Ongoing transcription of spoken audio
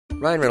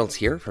Ryan Reynolds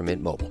here from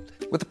Mint Mobile.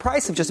 With the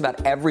price of just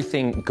about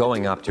everything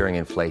going up during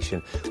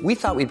inflation, we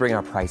thought we'd bring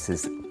our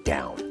prices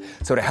down.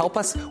 So to help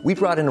us, we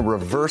brought in a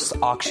reverse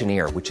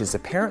auctioneer, which is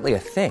apparently a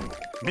thing.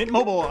 Mint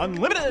Mobile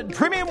Unlimited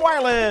Premium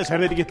Wireless. How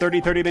to get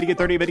 30, 30, bit to get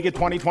 30, bit to get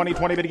 20, 20,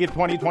 20, bit to get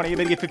 20, 20,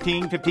 bit to get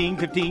 15, 15,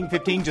 15,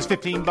 15, just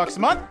 $15 a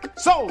month?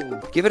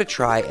 Sold! Give it a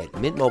try at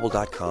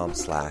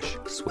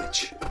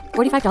mintmobile.com/switch.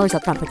 $45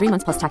 up front for 3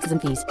 months plus taxes and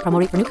fees. Promo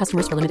rate for new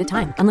customers for limited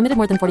time. Unlimited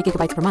more than 40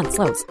 gigabytes per month.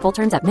 Slows full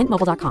terms at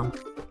mintmobile.com.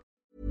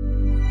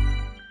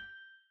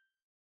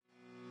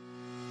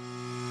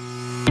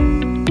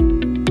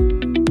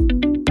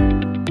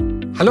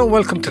 Hello and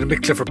welcome to the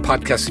Mick Clifford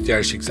podcast of the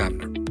Irish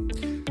Examiner.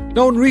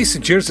 Now, in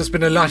recent years, there's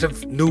been a lot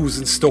of news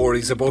and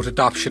stories about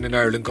adoption in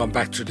Ireland going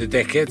back through the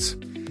decades.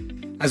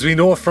 As we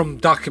know from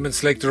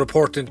documents like the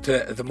report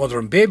into the mother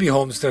and baby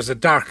homes, there's a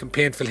dark and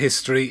painful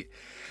history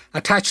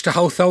attached to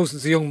how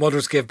thousands of young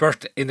mothers gave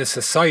birth in a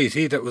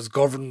society that was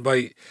governed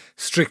by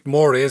strict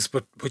mores,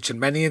 but which in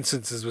many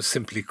instances was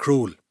simply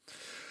cruel.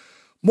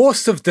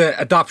 Most of the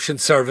adoption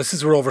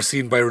services were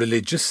overseen by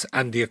religious,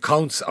 and the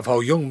accounts of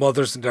how young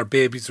mothers and their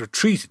babies were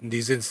treated in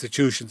these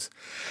institutions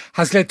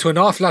has led to an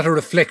awful lot of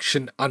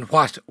reflection on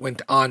what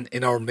went on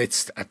in our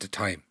midst at the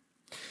time.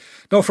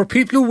 Now, for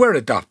people who were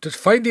adopted,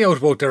 finding out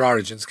about their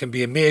origins can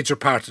be a major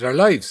part of their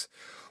lives.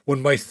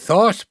 One might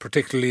thought,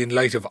 particularly in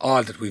light of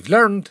all that we've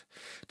learned,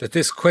 that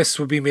this quest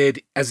would be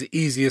made as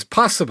easy as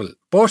possible,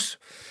 but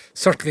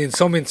certainly in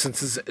some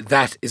instances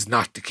that is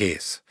not the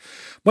case.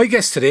 My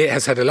guest today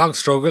has had a long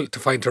struggle to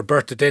find her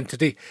birth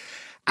identity,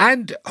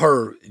 and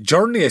her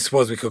journey, I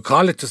suppose we could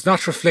call it, does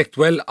not reflect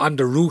well on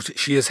the route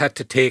she has had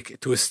to take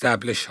to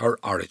establish her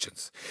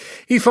origins.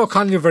 Aoife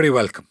O'Connell, you're very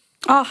welcome.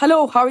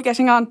 Hello, how are we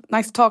getting on?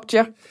 Nice to talk to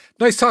you.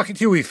 Nice talking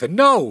to you, Aoife.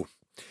 Now,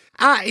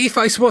 Aoife,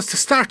 I suppose to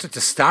start at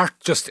the start,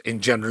 just in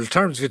general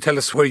terms, you tell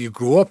us where you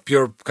grew up,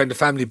 your kind of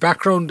family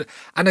background,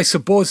 and I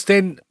suppose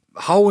then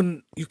how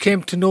you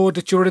came to know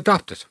that you were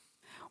adopted.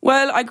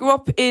 Well, I grew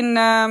up in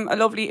a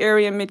lovely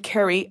area in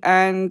Mid-Kerry,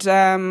 and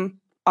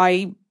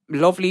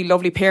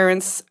lovely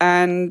parents,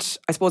 and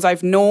I suppose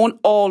I've known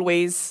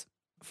always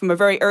from a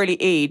very early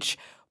age,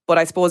 but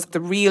I suppose the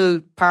real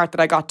part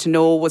that I got to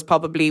know was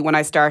probably when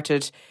I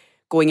started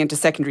going into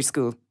secondary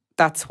school.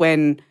 That's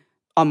when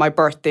on my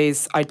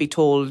birthdays I'd be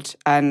told,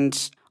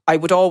 and I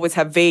would always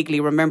have vaguely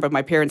remembered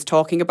my parents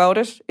talking about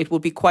it. It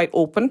would be quite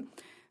open.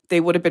 They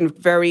would have been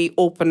very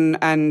open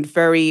and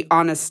very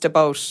honest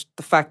about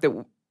the fact that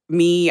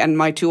me and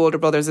my two older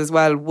brothers as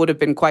well would have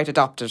been quite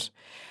adopted.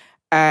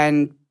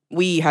 And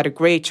we had a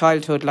great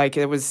childhood. Like,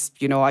 it was,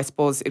 I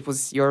suppose it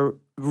was your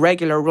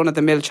regular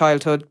run-of-the-mill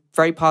childhood,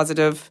 very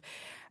positive.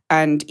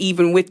 And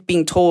even with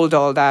being told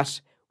all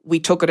that, we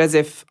took it as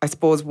if, I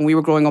suppose, when we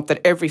were growing up, that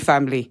every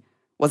family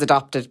was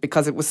adopted,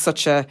 because it was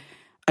such an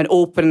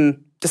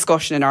open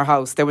discussion in our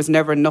house. There was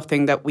never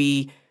nothing that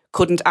we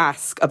couldn't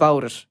ask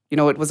about it.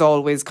 It was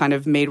always kind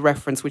of made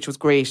reference, which was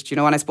great,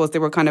 and I suppose they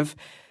were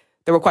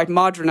quite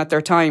modern at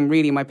their time,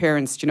 really, my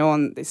parents,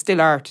 and they still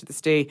are to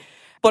this day.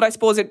 But I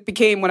suppose it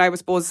became when I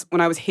was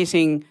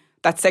hitting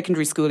that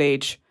secondary school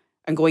age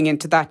and going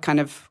into that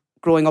kind of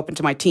growing up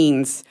into my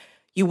teens,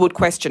 you would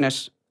question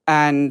it.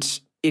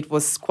 And it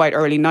was quite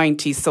early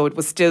 90s. So it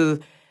was still,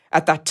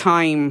 at that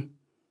time,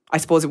 I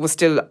suppose it was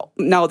still,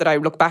 now that I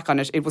look back on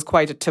it, it was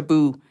quite a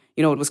taboo.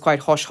 It was quite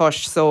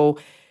hush-hush. So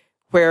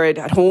where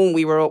at home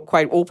we were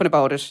quite open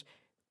about it,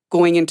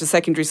 going into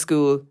secondary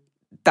school,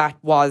 that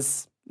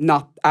was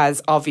not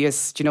as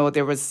obvious.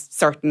 There was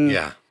certain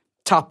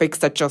topics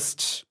that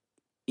just,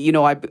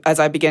 as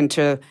I began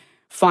to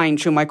find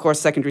through my course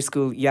secondary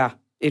school,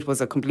 it was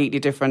a completely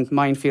different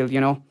minefield,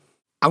 And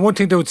one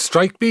thing that would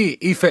strike me,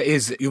 Aoife,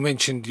 is you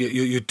mentioned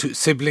you two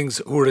siblings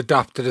who were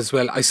adopted as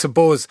well. I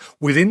suppose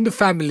within the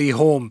family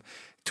home,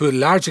 to a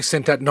large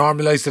extent, that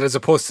normalised it, as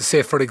opposed to,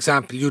 say, for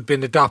example, you'd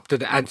been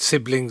adopted and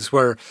siblings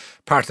were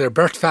part of their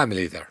birth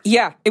family there.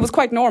 Yeah, it was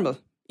quite normal,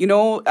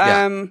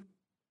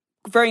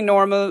 very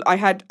normal.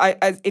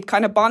 It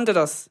kind of bonded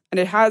us, and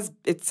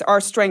it's our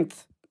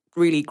strength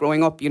really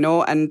growing up,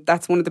 and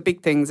that's one of the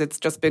big things. It's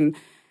just been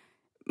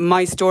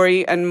my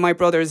story, and my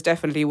brothers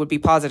definitely would be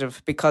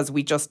positive, because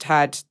we just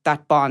had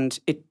that bond,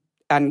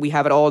 and we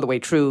have it all the way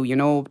through,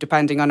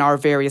 depending on our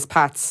various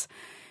paths.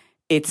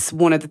 It's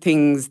one of the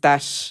things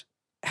that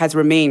has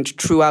remained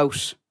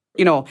throughout,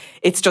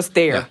 it's just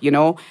there,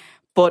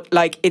 but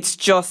it's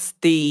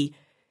just the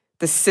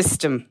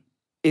system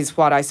is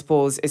what I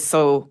suppose is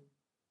so,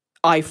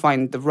 I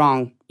find the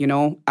wrong,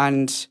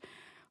 and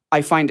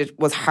I find it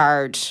was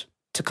hard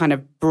to kind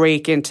of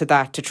break into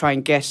that, to try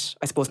and get,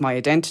 I suppose, my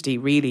identity,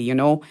 really,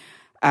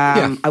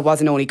 I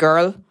was an only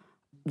girl.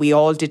 We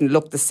all didn't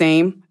look the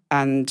same.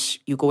 And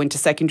you go into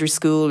secondary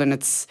school and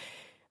it's,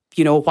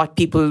 what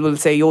people will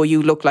say, oh,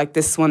 you look like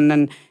this one.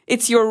 And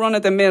it's your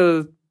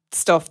run-of-the-mill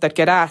stuff that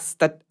get asked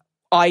that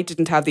I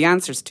didn't have the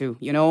answers to,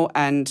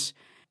 and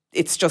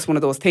it's just one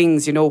of those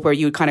things, where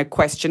you kind of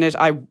question it.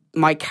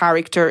 My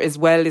character as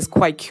well is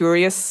quite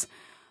curious.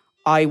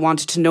 I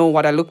wanted to know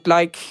what I looked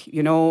like.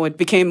 You know, it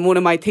became one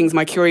of my things.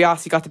 My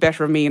curiosity got the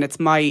better of me, and it's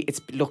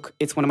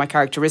one of my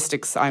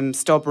characteristics. I'm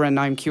stubborn,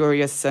 I'm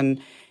curious, and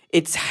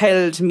it's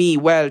held me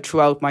well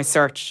throughout my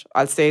search.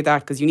 I'll say that,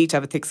 because you need to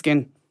have a thick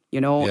skin.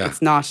 You know,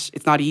 it's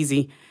not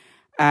easy.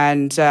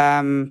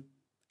 And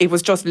it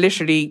was just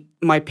literally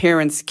my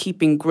parents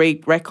keeping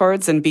great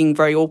records and being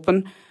very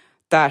open,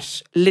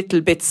 that little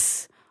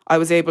bits I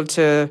was able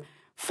to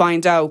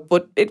find out,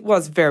 but it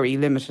was very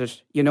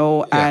limited, you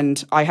know,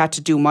 and I had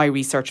to do my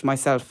research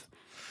myself,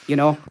 you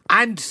know.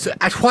 And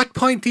at what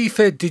point,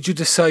 Aoife, did you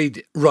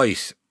decide,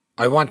 right,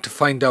 I want to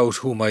find out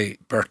who my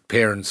birth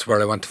parents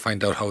were, I want to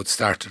find out how it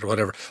started or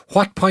whatever?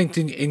 What point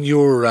in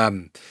your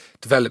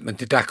development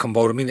did that come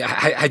about? I mean,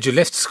 had you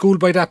left school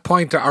by that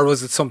point, or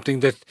was it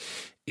something that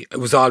it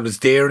was always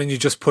there and you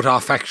just put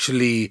off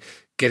actually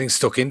getting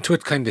stuck into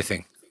it, kind of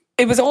thing?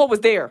 It was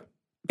always there,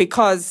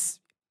 because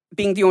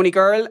being the only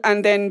girl,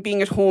 and then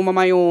being at home on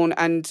my own,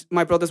 and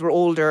my brothers were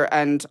older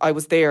and I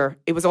was there.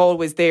 It was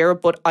always there,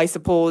 but I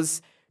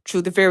suppose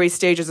through the various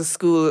stages of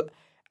school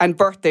and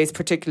birthdays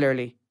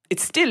particularly,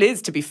 it still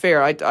is, to be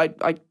fair. I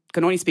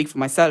can only speak for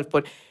myself,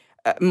 but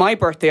my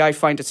birthday, I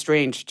find it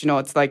strange. You know,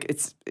 it's like,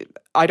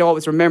 I'd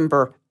always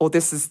remember, oh,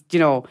 this is, you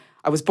know,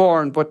 I was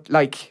born, but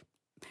like,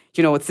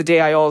 you know, it's the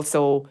day I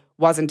also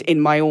wasn't in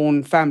my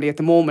own family at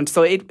the moment.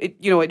 So it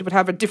you know, it would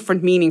have a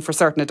different meaning for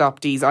certain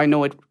adoptees. I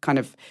know it kind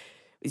of,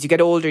 as you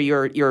get older,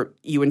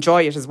 you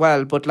enjoy it as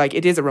well. But like,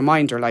 it is a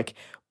reminder. Like,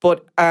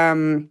 but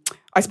I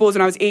suppose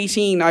when I was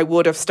 18, I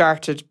would have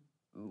started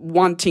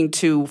wanting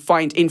to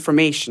find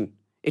information.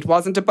 It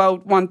wasn't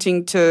about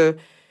wanting to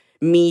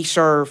meet,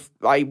 or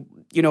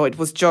it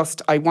was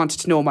just, I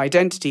wanted to know my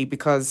identity,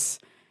 because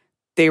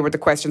they were the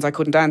questions I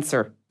couldn't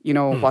answer. You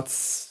know,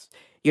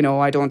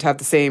 I don't have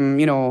the same,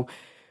 you know,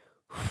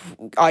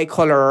 eye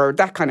colour or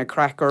that kind of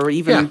crack, or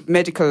even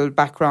medical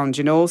background,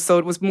 you know. So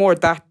it was more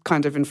that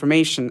kind of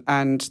information,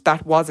 and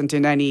that wasn't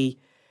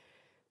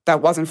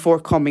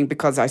forthcoming,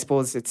 because I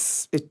suppose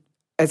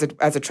as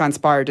it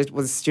transpired, it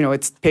was, you know,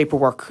 it's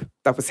paperwork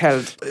that was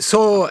held.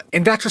 So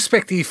in that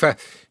respect, Aoife,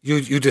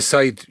 you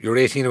decide you're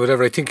 18 or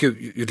whatever. I think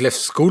you'd left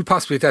school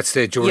possibly at that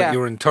stage. You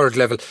were in third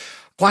level.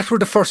 What were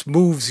the first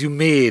moves you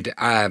made,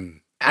 and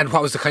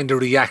what was the kind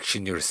of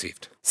reaction you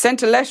received?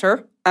 Sent a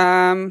letter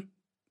to,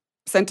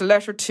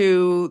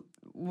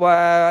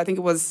 I think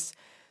it was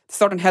the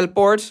Southern Health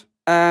Board,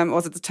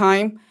 was at the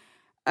time.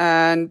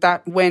 And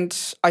that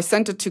went, I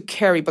sent it to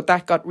Kerry, but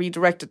that got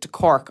redirected to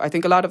Cork. I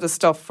think a lot of the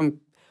stuff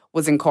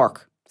was in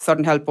Cork,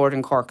 Southern Health Board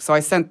in Cork. So I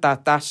sent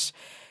that. That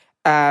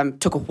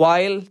took a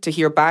while to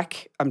hear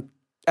back. And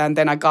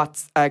then I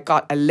got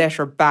a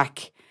letter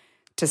back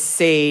to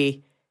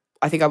say,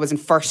 I think I was in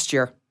first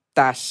year,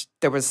 that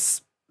there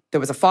was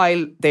a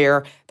file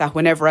there that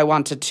whenever I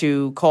wanted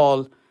to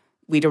call,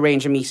 we'd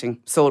arrange a meeting.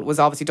 So it was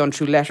obviously done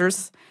through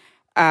letters.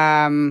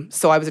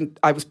 So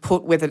I was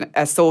put with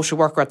a social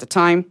worker at the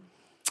time.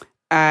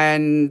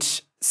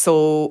 And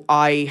so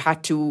I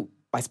had to,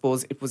 I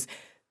suppose it was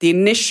the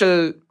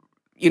initial,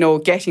 you know,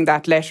 getting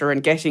that letter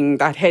and getting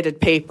that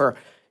headed paper,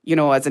 you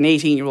know, as an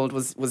 18-year-old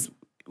was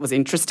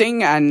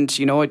interesting, and,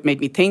 you know, it made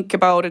me think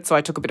about it. So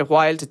I took a bit of a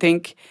while to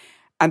think.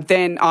 And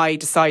then I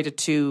decided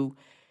to,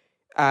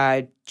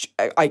 I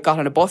got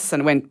on a bus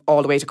and went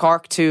all the way to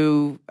Cork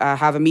to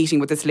have a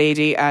meeting with this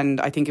lady. And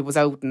I think it was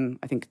out in,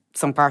 I think,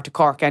 some part of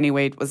Cork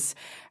anyway. It was,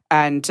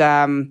 and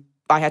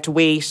I had to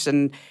wait,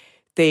 and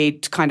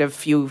they'd kind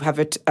of, you have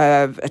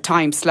a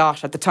time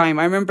slot at the time.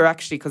 I remember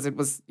actually, because it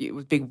was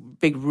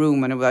big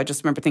room, and I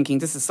just remember thinking,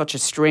 this is such a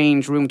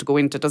strange room to go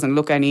into. It doesn't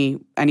look any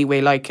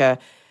way like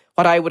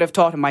what I would have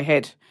thought in my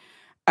head.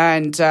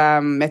 And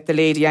met the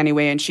lady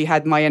anyway, and she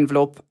had my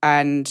envelope,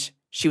 and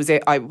she was.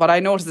 What I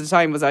noticed at the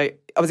time was I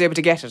was able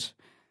to get it,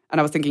 and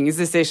I was thinking, is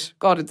this it?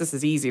 God, this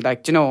is easy.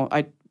 Like, you know,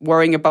 I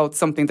worrying about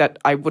something that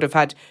I would have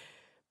had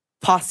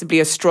possibly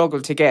a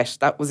struggle to get.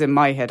 That was in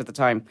my head at the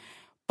time.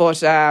 But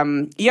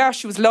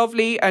she was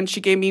lovely, and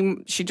she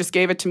just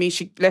gave it to me.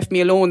 She left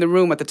me alone in the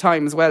room at the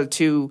time as well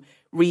to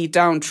read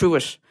down through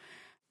it.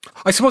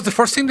 I suppose the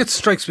first thing that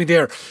strikes me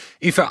there,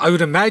 Aoife, I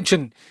would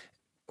imagine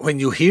when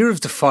you hear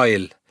of the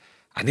file,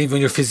 and even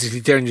when you're physically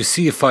there and you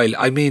see a file,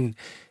 I mean,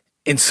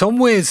 in some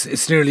ways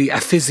it's nearly a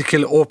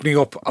physical opening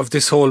up of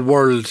this whole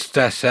world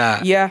that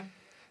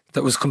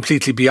that was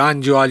completely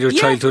beyond you, all your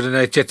childhood, and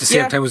yet at the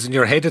same time was in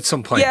your head at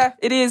some point. Yeah,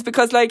 it is,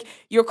 because like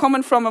you're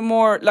coming from a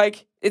more,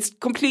 like, it's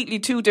completely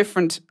two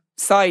different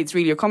sides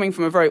really. You're coming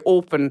from a very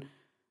open,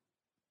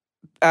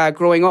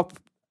 growing up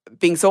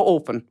being so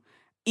open,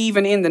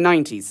 even in the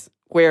 90s,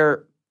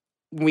 where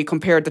when we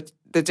compare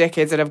the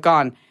decades that have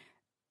gone,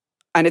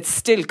 and it's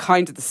still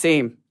kind of the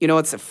same. You know,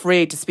 it's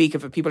afraid to speak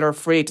of it. People are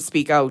afraid to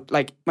speak out.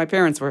 Like my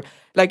parents were.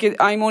 Like,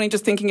 I'm only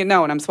just thinking it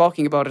now and I'm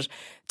talking about it.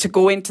 To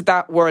go into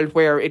that world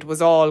where it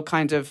was all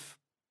kind of,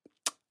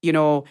 you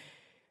know,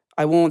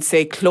 I won't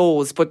say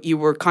closed, but you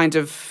were kind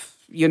of,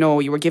 you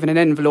know, you were given an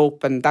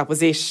envelope and that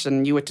was it,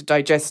 and you had to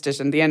digest it.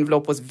 And the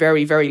envelope was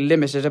very, very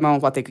limited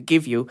amount what they could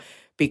give you,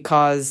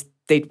 because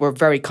they were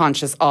very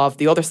conscious of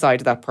the other side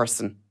of that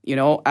person, you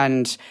know.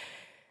 And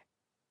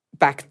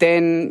back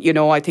then,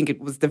 I think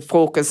it was the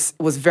focus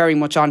was very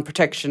much on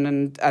protection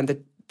and the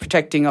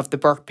protecting of the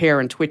birth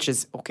parent, which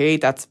is, okay,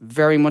 that's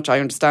very much, I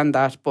understand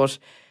that, but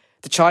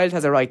the child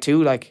has a right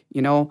too,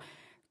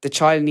 the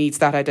child needs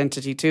that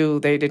identity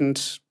too.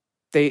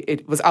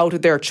 It was out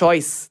of their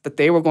choice that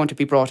they were going to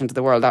be brought into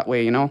the world that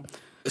way,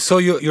 So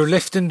you're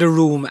left in the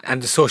room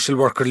and the social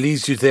worker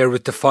leaves you there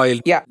with the file.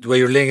 Yeah. The way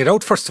you're laying it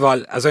out, first of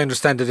all, as I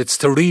understand it, it's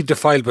to read the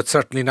file but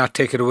certainly not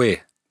take it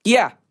away.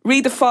 Yeah,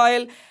 read the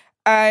file.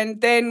 And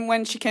then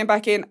when she came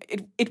back in,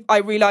 I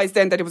realised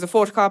then that it was a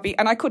photocopy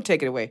and I could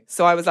take it away.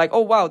 So I was like,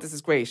 oh, wow, this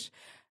is great.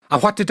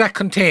 And what did that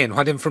contain?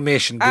 What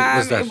information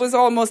was that? It was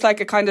almost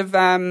like a kind of,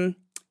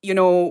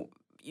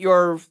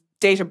 your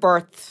date of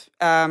birth,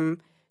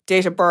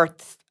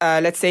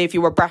 let's say if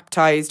you were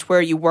baptised,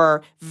 where you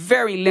were,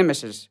 very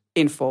limited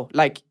info.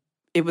 Like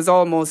it was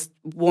almost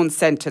one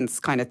sentence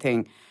kind of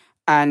thing.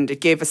 And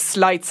it gave a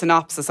slight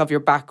synopsis of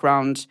your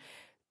background,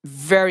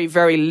 very,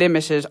 very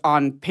limited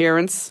on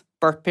birth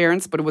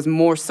parents, but it was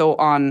more so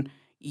on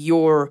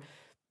your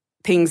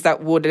things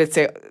that would, let's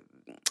say,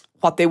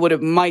 what they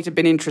might have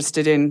been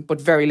interested in,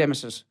 but very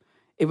limited.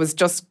 It was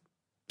just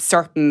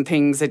certain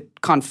things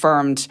it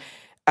confirmed,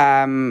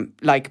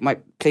 like my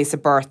place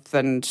of birth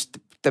and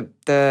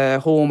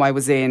the home I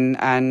was in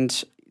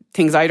and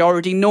things I'd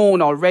already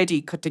known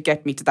to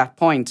get me to that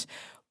point.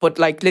 But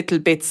like little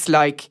bits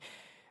like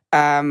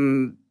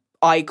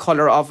eye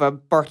colour of a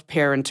birth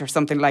parent or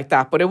something like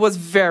that. But it was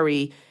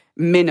very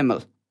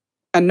minimal.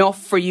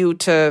 Enough for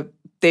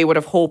they would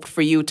have hoped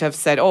for you to have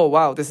said, oh,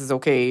 wow, this is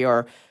okay,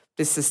 or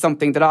this is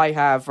something that I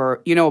have,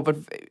 or, but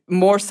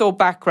more so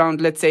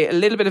background, let's say a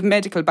little bit of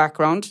medical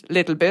background,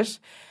 little bit,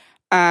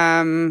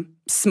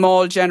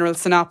 small general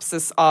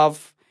synopsis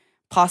of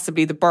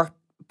possibly the birth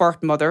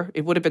mother.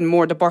 It would have been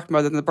more the birth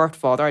mother than the birth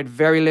father. I had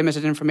very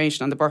limited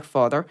information on the birth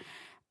father,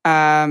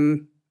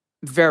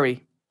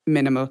 very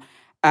minimal.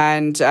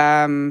 And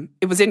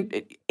it was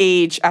in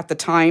age at the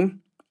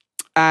time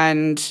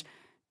and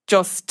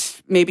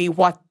just maybe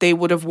what they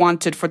would have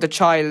wanted for the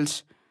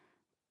child,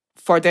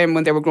 for them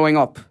when they were growing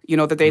up.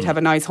 That they'd have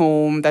a nice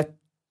home, that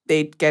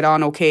they'd get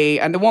on okay.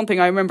 And the one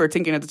thing I remember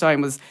thinking at the time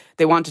was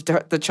they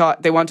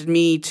wanted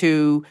me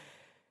to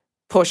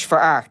push for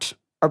art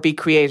or be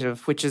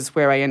creative, which is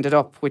where I ended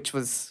up,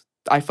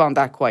 I found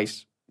that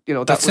quite,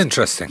 That's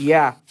interesting.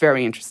 Yeah,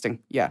 very interesting.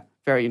 Yeah,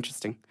 very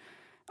interesting.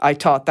 I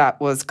thought that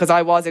was, because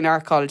I was in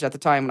art college at the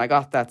time when I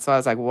got that, so I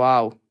was like,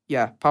 wow,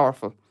 yeah,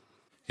 powerful.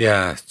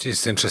 Yeah,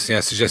 it's interesting. I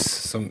suggest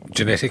some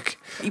genetic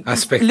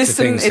aspect to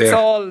things it's there.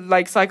 all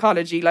like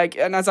psychology,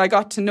 and as I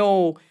got to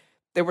know,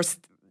 there was,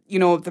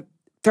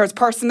 there's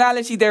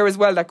personality there as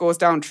well that goes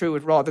down through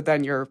it rather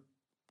than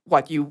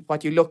what you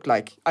look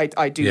like.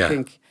 I do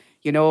think,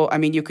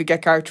 you could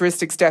get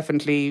characteristics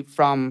definitely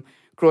from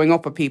growing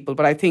up with people,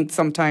 but I think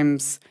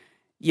sometimes,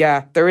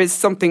 there is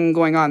something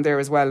going on there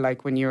as well.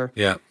 Like when you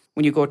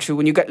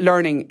get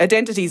learning,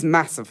 identity is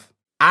massive.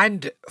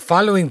 And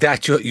following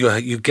that,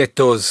 you get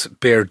those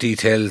bare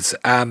details.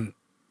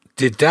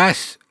 Did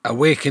that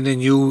awaken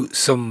in you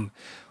some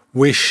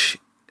wish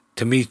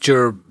to meet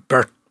your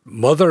birth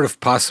mother, if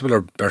possible,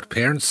 or birth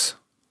parents?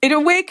 It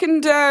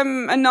awakened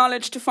a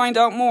knowledge to find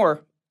out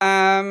more.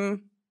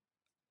 You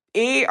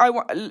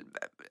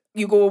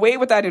go away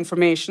with that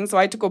information, so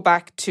I had to go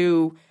back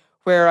to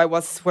where I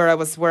was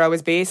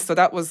based. So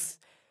that was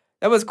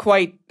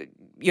quite,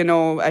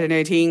 at an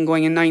 18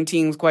 going in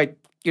 19 was quite.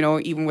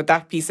 Even with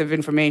that piece of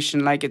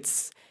information, I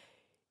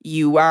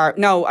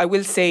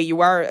will say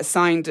you are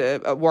assigned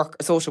a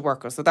social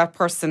worker. So that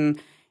person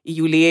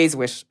you liaise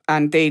with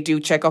and they do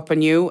check up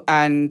on you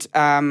and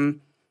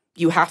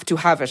you have to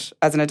have it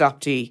as an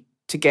adoptee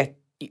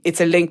it's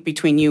a link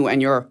between you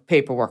and your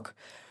paperwork.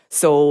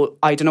 So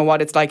I don't know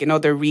what it's like in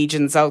other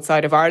regions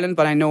outside of Ireland,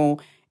 but I know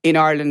in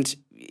Ireland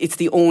it's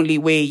the only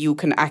way you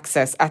can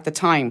access at the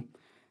time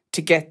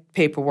to get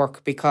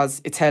paperwork because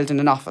it's held in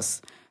an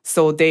office.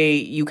 So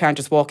you can't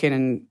just walk in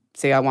and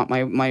say, I want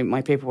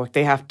my paperwork.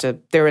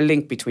 They're a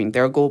link between,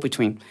 they're a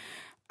go-between.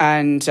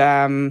 And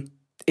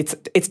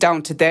it's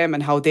down to them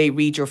and how they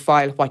read your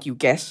file, what you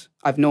get.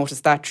 I've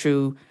noticed that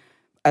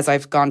as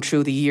I've gone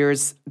through the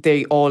years,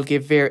 they all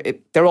give,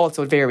 they're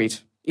also varied.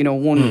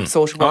 One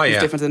social worker is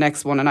different to the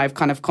next one. And I've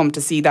kind of come to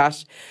see that.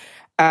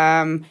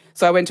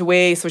 So I went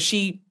away. So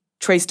she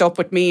traced up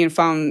with me and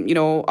found,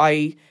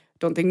 I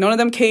don't think none of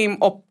them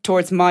came up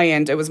towards my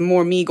end. It was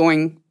more me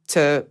going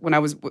to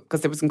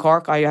because it was in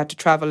Cork, I had to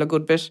travel a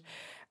good bit.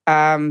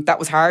 That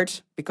was hard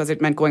because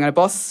it meant going on a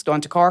bus down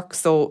to Cork.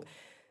 So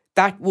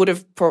that would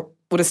have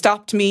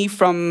stopped me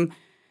from,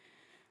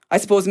 I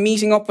suppose,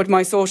 meeting up with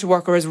my social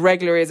worker as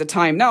regularly as a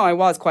time. Now I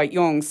was quite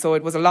young, so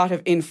it was a lot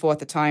of info at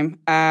the time.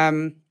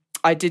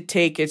 I did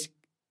take it,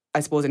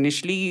 I suppose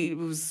initially it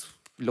was,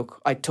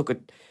 I took a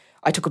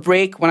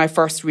break when I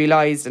first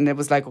realised, and it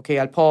was like, okay,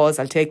 I'll pause,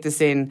 I'll take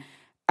this in.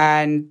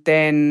 And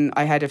then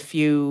I had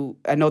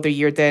another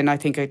year then, I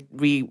think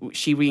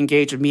she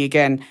re-engaged with me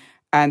again.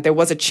 And there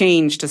was a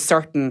change to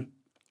certain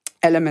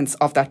elements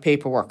of that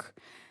paperwork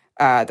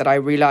that I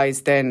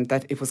realised then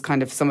that it was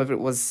kind of, some of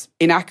it was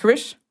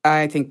inaccurate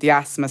I think the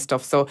asthma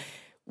stuff. So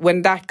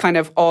when that kind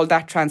of, all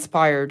that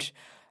transpired,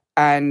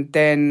 and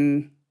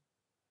then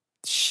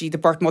the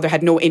birth mother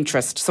had no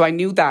interest. So I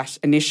knew that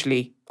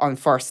initially on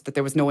first, that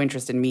there was no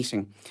interest in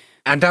meeting.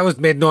 And that was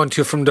made known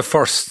to you from the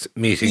first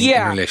meeting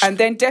in relation? And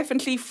then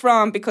definitely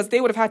because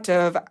they would have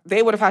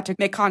had to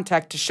make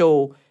contact to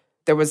show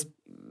there was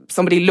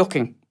somebody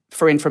looking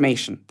for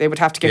information. They would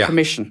have to get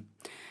permission.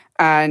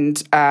 And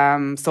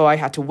so I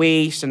had to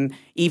wait, and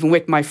even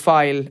with my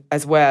file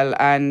as well,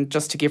 and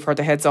just to give her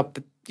the heads up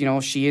that, you know,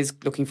 she is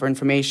looking for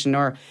information,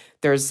 or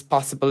there's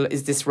possible,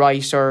 is this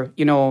right, or,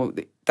 you know,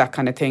 that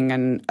kind of thing.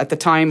 And at the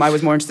time I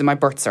was more interested in my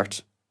birth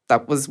cert.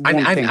 That was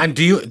one thing. And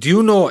do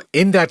you know,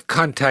 in that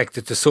contact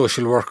that the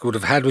social worker would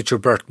have had with your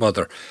birth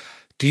mother,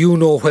 do you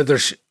know whether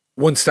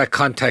once that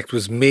contact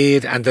was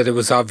made and that it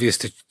was obvious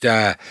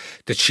that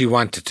she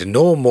wanted to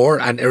know more,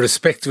 and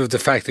irrespective of the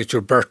fact that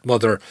your birth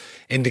mother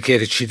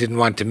indicated she didn't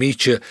want to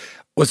meet you,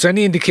 was there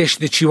any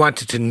indication that she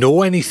wanted to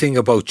know anything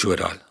about you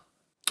at all?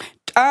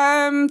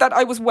 That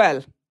I was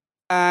well,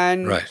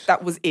 and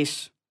that was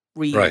it,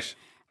 really. Right.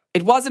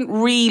 It wasn't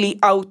really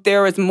out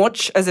there as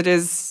much as it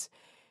is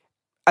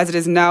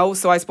now.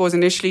 So I suppose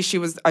initially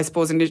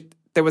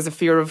there was a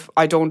fear of,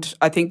 I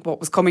think what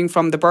was coming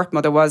from the birth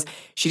mother was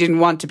she didn't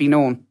want to be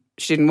known.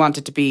 She didn't want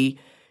it to be,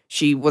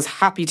 she was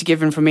happy to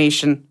give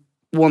information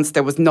once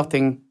there was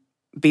nothing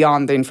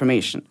beyond the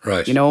information.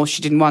 Right. You know,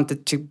 she didn't want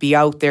it to be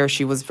out there.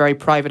 She was very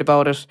private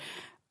about it.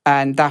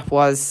 And that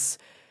was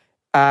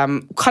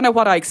kind of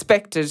what I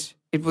expected.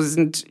 It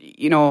wasn't,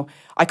 you know,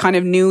 I kind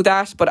of knew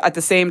that, but at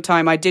the same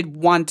time I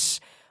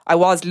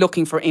was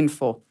looking for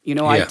info. You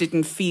know, I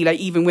didn't feel,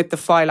 even with the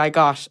file I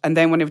got, and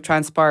then when it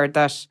transpired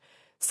that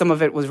some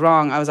of it was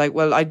wrong, I was like,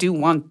 well, I do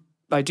want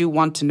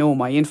to know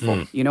my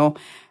info, you know.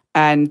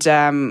 And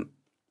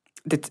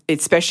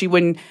especially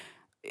when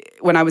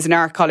I was in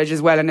art college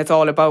as well, and it's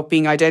all about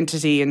being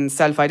identity and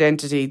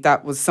self-identity,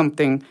 that was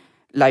something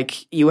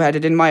like you had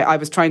it in I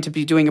was trying to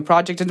be doing a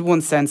project in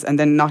one sense and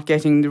then not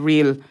getting the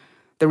real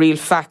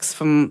facts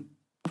from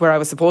where I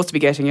was supposed to be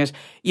getting it.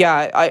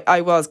 Yeah,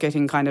 I was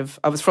getting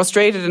I was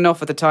frustrated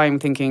enough at the time,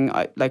 thinking,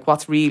 like,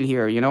 what's real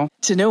here, you know?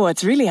 To know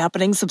what's really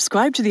happening,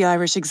 subscribe to the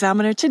Irish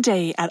Examiner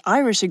today at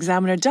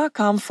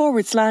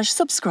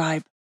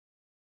irishexaminer.com/subscribe.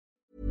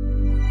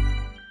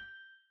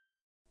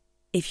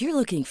 If you're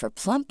looking for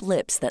plump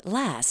lips that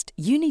last,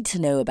 you need to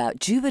know about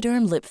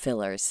Juvederm lip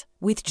fillers.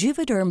 With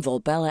Juvederm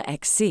Volbella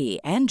XC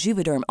and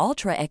Juvederm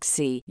Ultra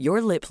XC,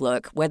 your lip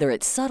look, whether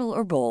it's subtle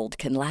or bold,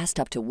 can last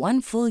up to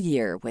 1 full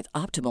year with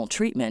optimal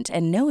treatment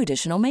and no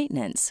additional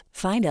maintenance.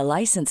 Find a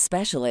licensed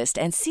specialist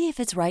and see if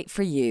it's right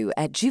for you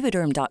at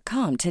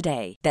Juvederm.com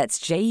today. That's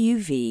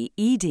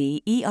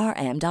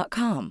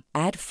JUVEDERM.com.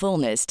 Add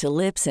fullness to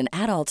lips in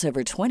adults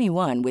over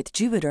 21 with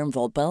Juvederm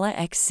Volbella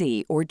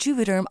XC or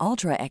Juvederm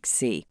Ultra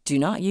XC. Do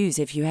not use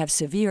if you have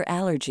severe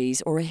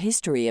allergies or a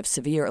history of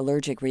severe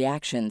allergic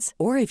reactions,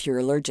 or if you're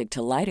allergic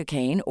to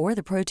lidocaine or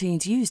the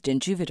proteins used in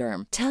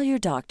Juvederm. Tell your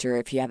doctor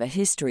if you have a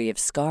history of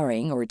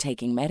scarring or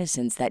taking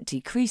medicines that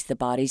decrease the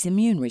body's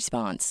immune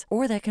response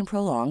or that can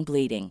prolong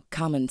bleeding.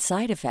 Common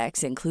side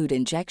effects include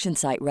injection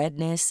site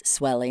redness,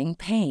 swelling,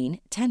 pain,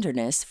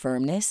 tenderness,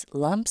 firmness,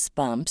 lumps,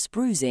 bumps,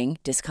 bruising,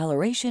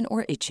 discoloration,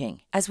 or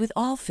itching. As with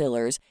all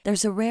fillers,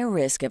 there's a rare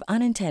risk of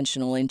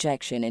unintentional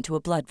injection into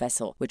a blood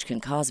vessel, which can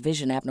cause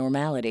vision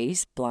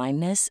abnormalities,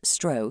 blindness,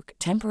 stroke,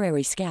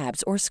 temporary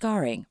scabs, or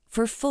scarring.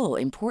 For full,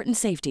 important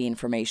safety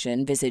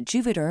information, visit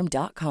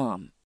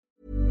Juvederm.com.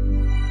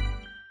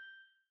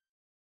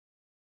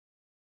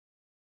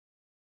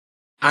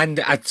 And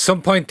at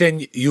some point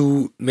then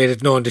you made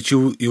it known that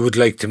you would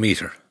like to meet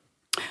her.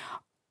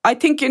 I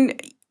think I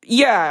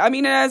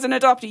mean, as an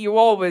adoptee, you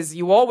always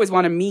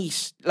want to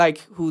meet, like,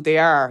 who they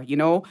are, you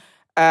know.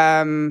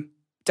 Down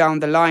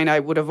the line, I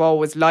would have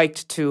always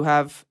liked to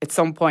have, at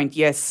some point,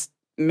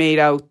 made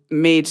a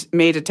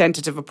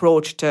tentative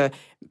approach to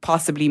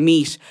possibly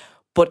meet.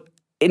 But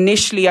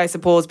initially, I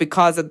suppose,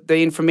 because of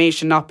the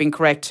information not being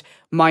correct,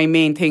 my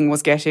main thing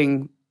was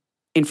getting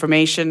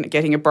information,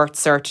 getting a birth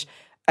cert,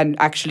 and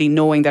actually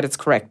knowing that it's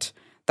correct.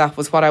 That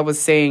was what I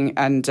was saying.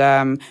 And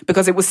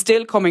because it was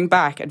still coming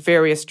back at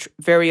various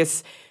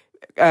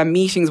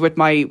meetings with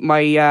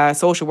my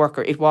social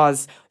worker, it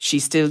was, she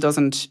still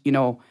doesn't, you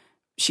know,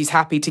 she's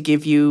happy to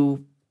give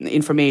you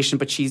information,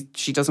 but she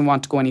doesn't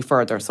want to go any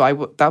further.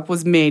 So that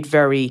was made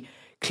very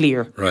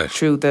clear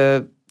through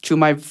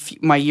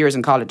my years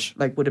in college.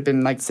 Like, would have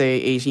been, like,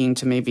 say 18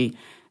 to maybe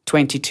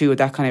 22 at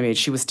that kind of age.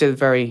 She was still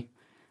very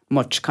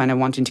much kind of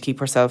wanting to keep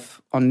herself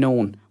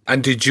unknown.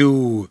 And did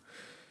you,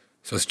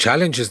 so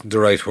challenge isn't the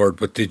right word,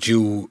 but did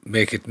you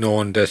make it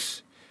known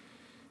that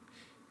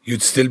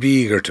you'd still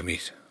be eager to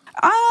meet?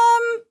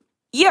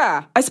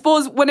 Yeah, I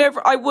suppose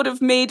whenever I would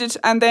have made it,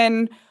 and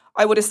then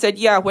I would have said,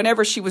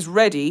 whenever she was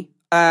ready,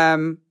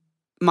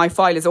 my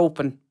file is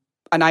open.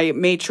 And I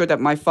made sure that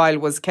my file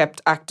was kept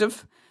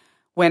active.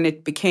 When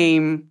it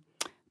became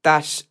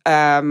that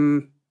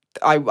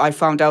I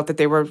found out that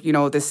they were, you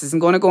know, this isn't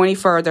going to go any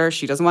further,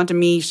 she doesn't want to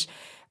meet,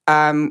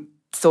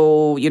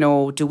 so, you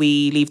know, do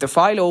we leave the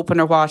file open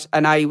or what?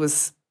 And I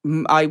was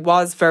I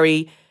was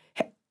very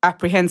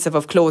apprehensive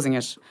of closing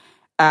it.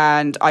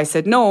 And I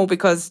said no,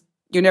 because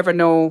you never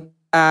know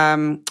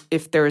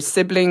if there's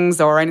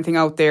siblings or anything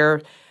out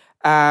there.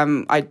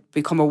 I'd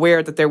become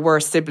aware that there were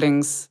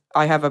siblings.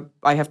 I have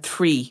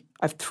three.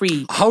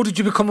 How did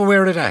you become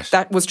aware of that?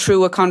 That was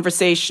through a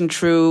conversation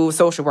through a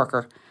social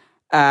worker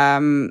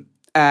on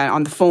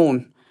the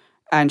phone.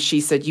 And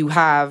she said, you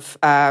have,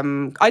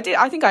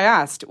 I think I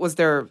asked, was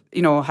there,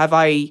 have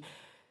I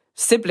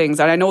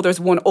siblings? And I know there's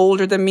one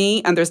older than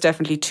me and there's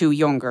definitely two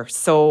younger.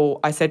 So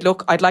I said,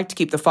 look, I'd like to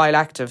keep the file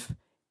active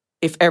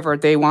if ever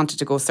they wanted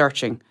to go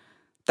searching,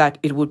 that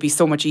it would be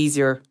so much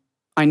easier.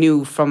 I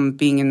knew from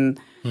being in,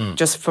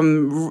 just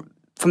from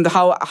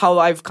how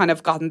I've kind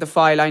of gotten the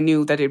file, I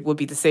knew that it would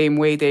be the same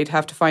way they'd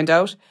have to find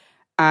out.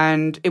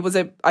 And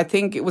I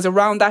think it was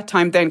around that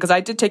time then, because I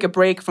did take a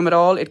break from it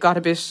all. It got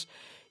a bit,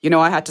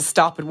 I had to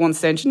stop at one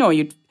stage.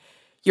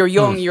 You're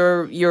young,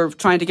 you're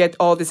trying to get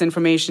all this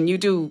information. You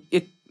do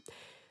it.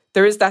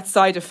 There is that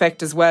side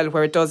effect as well,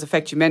 where it does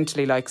affect you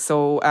mentally.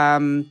 So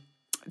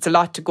it's a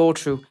lot to go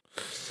through.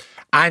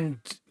 And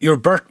your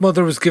birth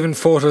mother was given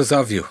photos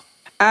of you?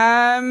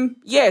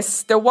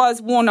 Yes, there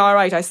was one. All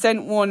right, I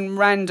sent one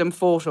random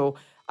photo.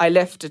 I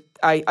left it.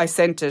 I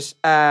sent it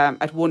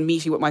at one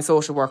meeting with my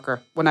social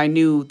worker when I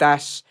knew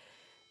that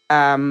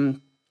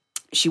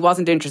she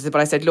wasn't interested.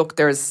 But I said, look,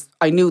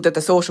 I knew that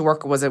the social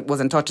worker was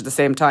in touch at the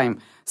same time.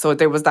 So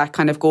there was that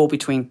kind of go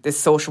between this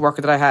social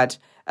worker that I had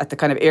at the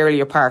kind of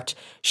earlier part.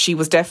 She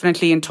was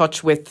definitely in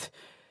touch with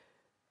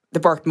the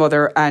birth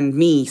mother and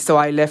me. So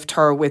I left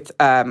her with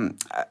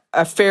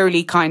a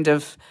fairly kind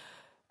of,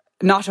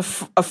 not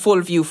a full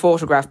view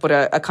photograph, but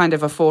a kind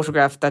of a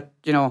photograph that,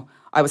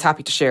 I was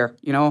happy to share,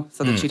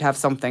 so that she'd have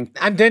something.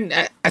 And then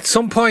at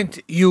some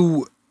point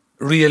you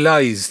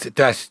realised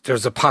that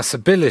there's a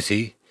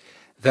possibility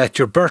that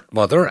your birth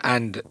mother,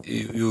 and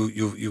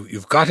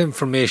you've got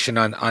information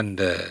on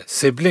the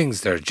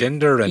siblings, their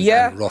gender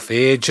and rough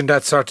age and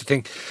that sort of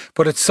thing.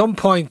 But at some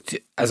point,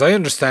 as I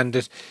understand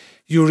it,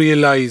 you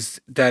realised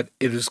that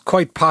it was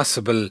quite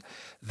possible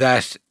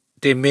that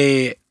they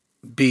may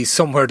be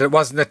somewhere that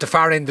wasn't at the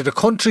far end of the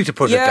country, to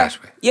put it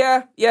that way.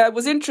 Yeah, it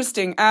was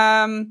interesting.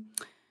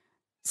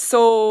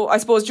 So I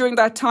suppose during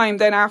that time,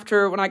 then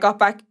after when I got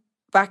back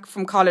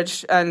from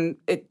college, and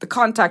the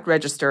contact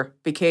register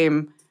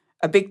became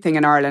a big thing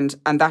in Ireland,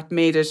 and that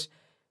made it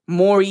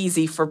more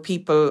easy for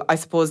people. I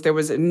suppose there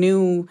was a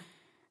new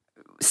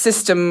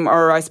system,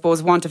 or I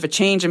suppose want of a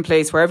change in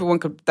place, where everyone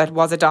that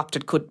was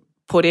adopted could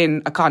put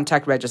in a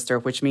contact register,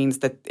 which means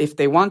that if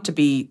they want to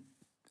be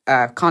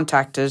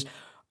contacted,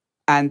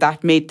 and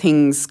that made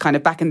things kind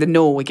of back in the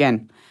know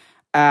again.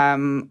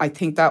 I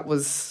think that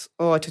was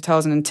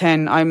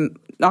 2010. I'm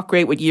not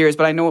great with years,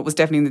 but I know it was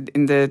definitely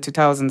in the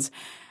 2000s.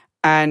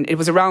 And it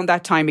was around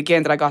that time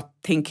again that I got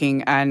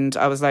thinking, and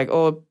I was like,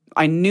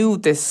 I knew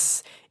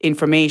this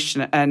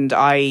information, and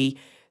I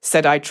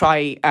said I'd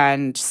try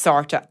and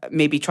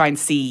maybe try and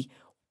see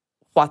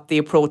what the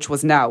approach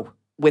was now,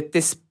 with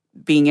this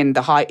being in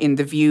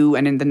the view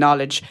and in the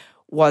knowledge.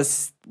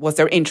 Was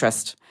there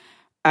interest?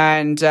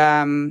 And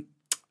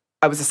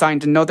I was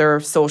assigned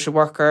another social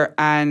worker,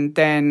 and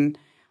then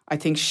I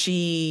think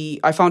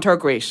I found her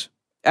great.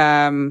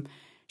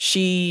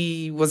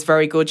 She was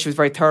very good. She was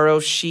very thorough.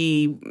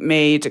 She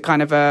made a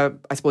kind of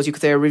I suppose you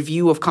could say, a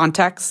review of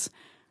contacts,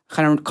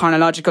 kind of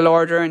chronological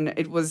order, and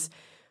it was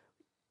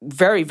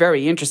very,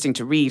 very interesting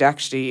to read,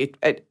 actually.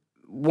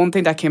 One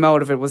thing that came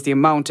out of it was the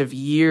amount of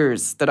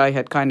years that I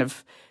had kind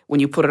of, when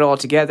you put it all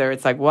together,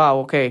 it's like, wow,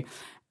 okay.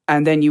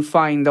 And then you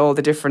find all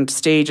the different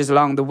stages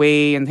along the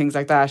way and things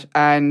like that.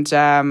 And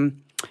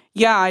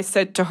I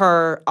said to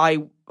her,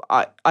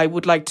 I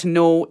would like to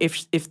know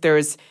if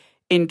there's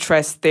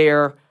interest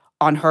there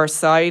on her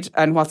side,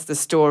 and what's the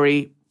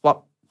story,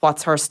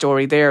 what's her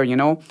story there,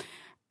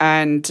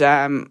 And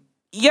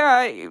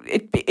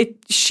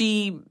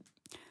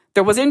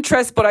there was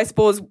interest, but I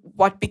suppose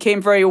what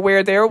became very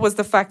aware there was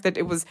the fact that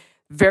it was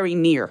very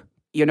near.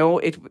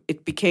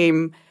 It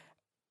became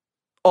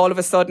all of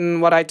a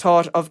sudden what I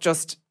thought of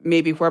just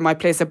maybe where my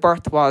place of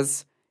birth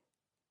was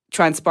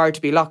transpired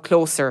to be a lot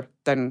closer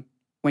than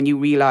when you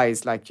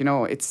realise,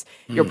 it's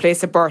your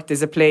place of birth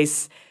is a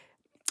place,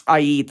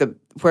 i.e.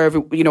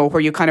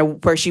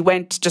 where she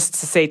went just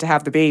to say to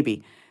have the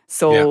baby.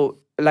 So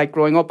like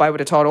growing up, I would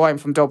have thought, I'm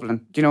from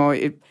Dublin,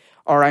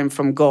 or I'm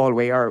from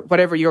Galway, or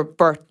whatever your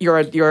birth,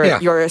 your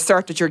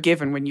cert that you're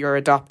given when you're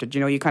adopted.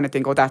 You kind of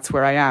think, that's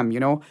where I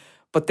am.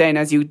 But then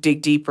as you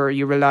dig deeper,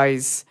 you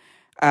realise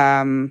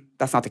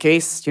that's not the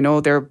case.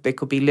 They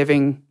could be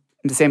living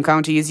in the same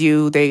county as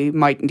you. They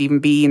mightn't even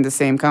be in the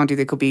same county.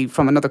 They could be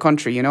from another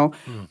country.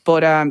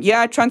 But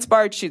it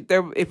transpired.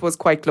 It was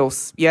quite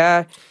close.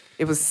 Yeah,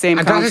 it was the same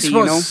and county.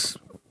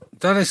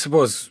 That I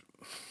suppose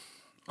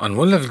on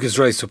one level gives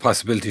rise to a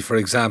possibility. For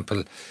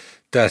example,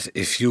 that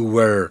if you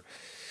were,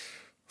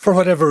 for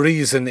whatever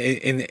reason,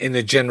 in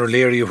a general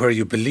area where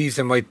you believe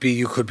there might be,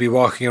 you could be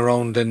walking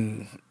around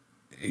and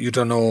you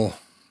don't know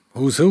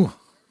who's who.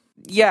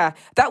 yeah,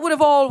 that would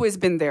have always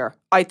been there.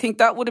 I think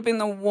that would have been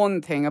the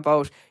one thing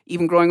about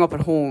even growing up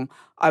at home.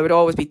 I would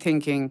always be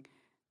thinking,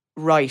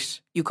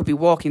 right, you could be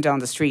walking down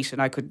the street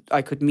and I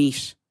could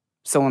meet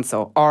so and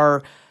so,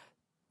 or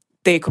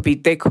they could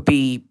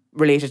be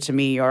related to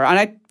me,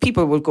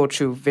 people will go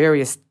through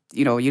various,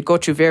 you'd go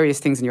through various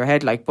things in your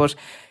head, like, but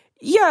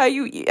yeah,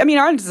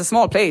 Ireland is a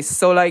small place,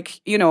 so like,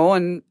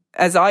 and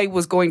as I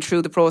was going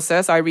through the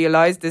process, I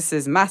realised this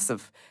is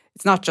massive.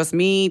 It's not just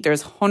me.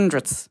 There's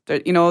hundreds.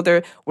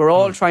 We're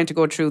all trying to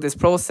go through this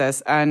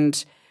process,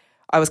 and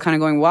I was kind of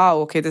going, "Wow,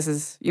 okay, this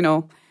is."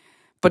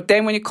 But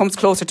then when it comes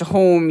closer to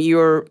home,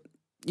 you're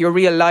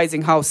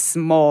realizing how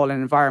small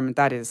an environment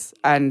that is,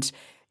 and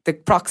the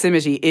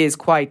proximity is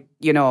quite.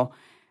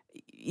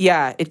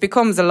 Yeah, it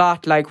becomes a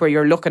lot like where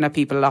you're looking at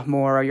people a lot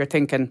more, or you're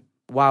thinking,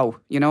 "Wow,"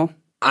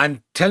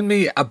 And tell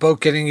me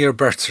about getting your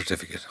birth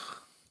certificate.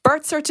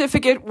 Birth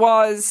certificate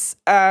was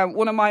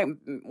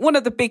one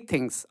of the big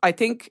things. I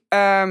think,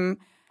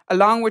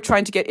 along with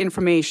trying to get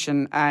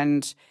information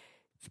and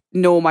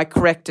know my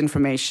correct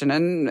information.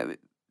 And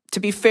to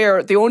be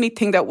fair, the only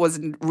thing that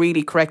wasn't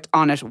really correct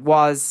on it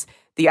was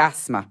the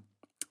asthma,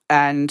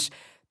 and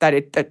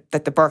that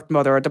the birth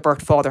mother or the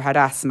birth father had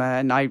asthma,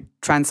 and I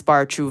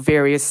transpired through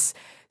various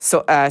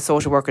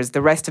social workers.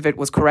 The rest of it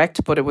was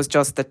correct, but it was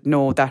just that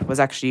no, that was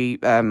actually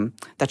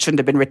that shouldn't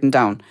have been written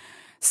down.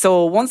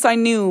 So once I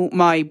knew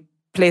my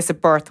place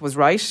of birth was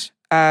right,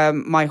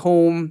 my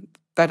home,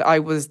 that I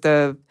was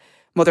the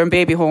mother and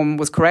baby home,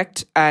 was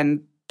correct,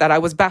 and that I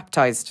was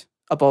baptised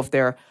above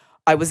there,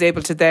 I was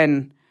able to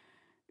then,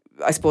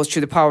 I suppose through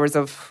the powers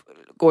of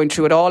going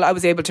through it all, I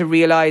was able to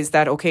realise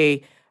that,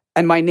 okay,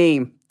 and my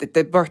name,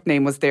 the birth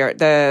name was there,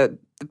 the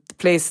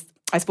place,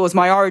 I suppose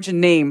my origin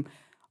name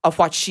of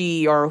what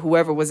she or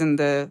whoever was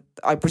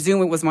I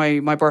presume it was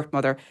my birth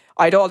mother,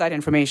 I had all that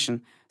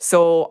information.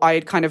 So I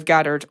had kind of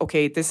gathered,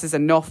 okay, this is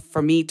enough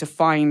for me to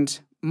find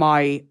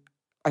I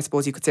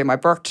suppose you could say my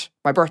birth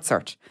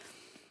cert.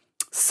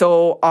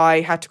 So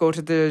I had to go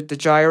to the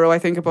Gyro, I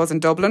think it was,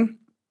 in Dublin.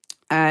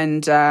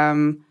 And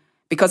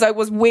because I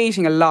was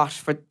waiting a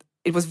lot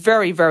it was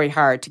very, very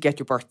hard to get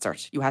your birth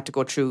cert. You had to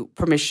go through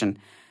permission.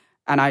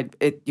 And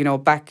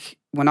back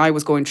when I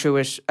was going through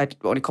it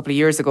only a couple of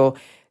years ago,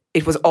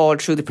 it was all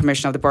through the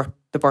permission of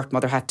the birth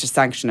mother had to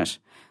sanction it.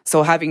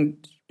 So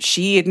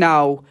she had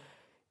now,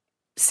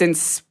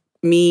 since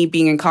me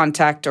being in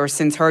contact, or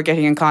since her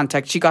getting in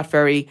contact, she got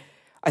very,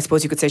 I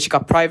suppose you could say she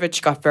got private.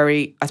 She got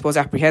very, I suppose,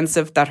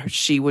 apprehensive that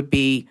she would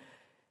be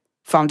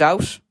found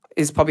out,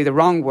 is probably the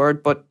wrong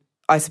word, but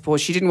I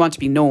suppose she didn't want to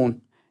be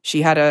known.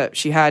 She had, I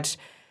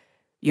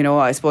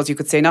suppose you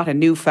could say not a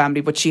new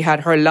family, but she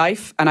had her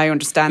life, and I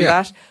understand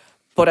that.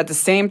 But at the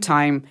same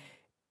time,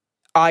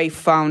 I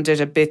found it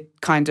a bit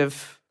kind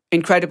of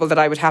incredible that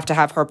I would have to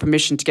have her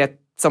permission to get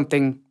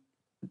something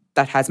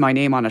that has my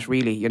name on it,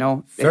 really,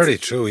 Very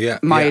true, yeah.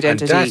 My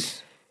identity,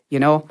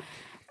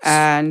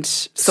 And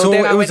so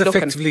then it was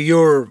effectively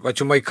your, what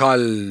you might call,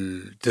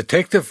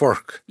 detective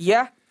work.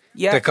 Yeah.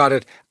 That got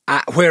it.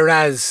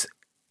 Whereas,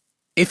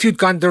 if you'd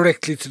gone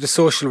directly to the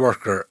social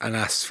worker and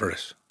asked for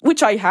it.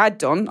 Which I had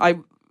done. I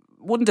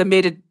wouldn't have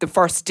made it the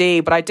first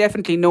day, but I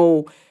definitely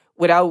know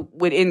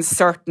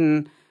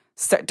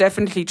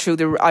definitely through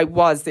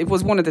it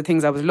was one of the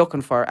things I was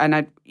looking for.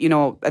 And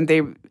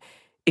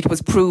it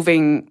was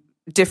proving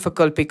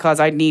difficult because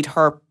I'd need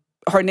her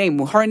name.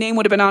 Her name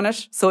would have been on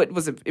it. So it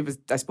was,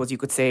 I suppose you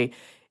could say,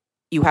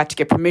 you had to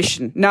get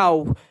permission.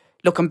 Now,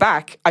 looking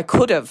back, I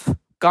could have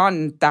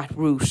gone that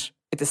route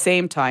at the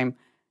same time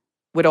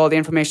with all the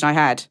information I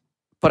had.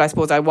 But I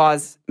suppose I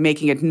was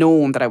making it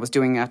known that I was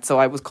doing it. So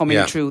I was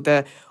coming through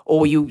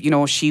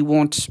she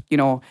won't,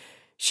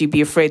 she'd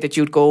be afraid that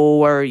you'd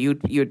go, or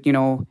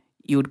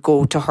you'd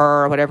go to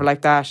her or whatever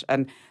like that.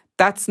 And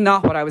that's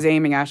not what I was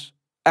aiming at.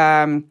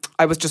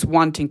 I was just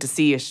wanting to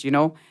see it,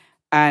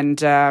 And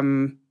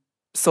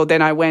so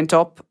then I went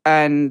up,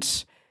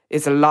 and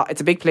it's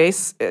a big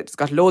place. It's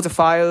got loads of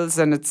files,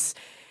 and it's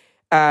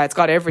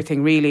got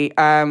everything, really.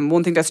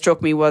 One thing that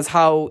struck me was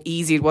how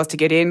easy it was to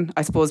get in.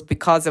 I suppose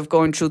because of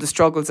going through the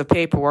struggles of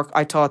paperwork,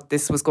 I thought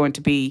this was going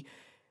to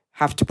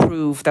have to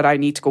prove that I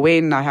need to go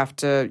in. I have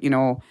to,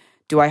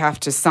 do I have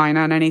to sign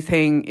on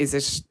anything? Is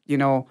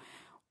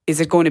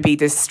it going to be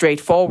this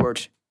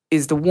straightforward?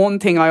 Is the one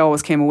thing I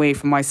always came away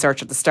from my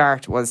search at the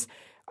start was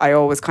I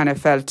always kind of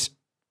felt,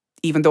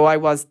 even though I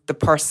was the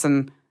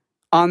person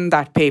on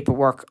that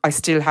paperwork, I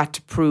still had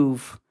to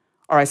prove,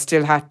 or I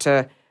still had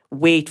to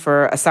wait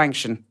for a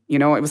sanction.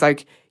 It was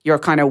like you're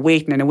kind of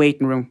waiting in a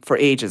waiting room for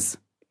ages.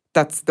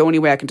 That's the only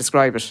way I can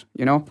describe it,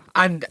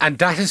 And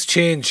that has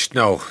changed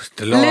now,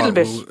 the law. A little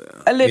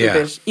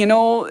bit,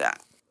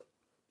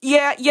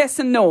 Yeah, yes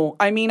and no.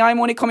 I mean, I'm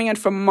only coming in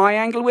from my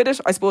angle with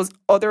it. I suppose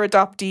other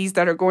adoptees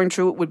that are going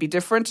through it would be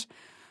different.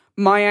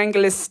 My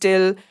angle is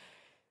still,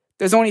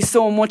 there's only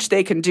so much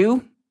they can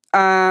do.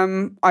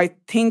 I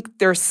think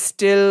there's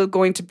still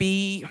going to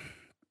be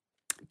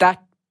that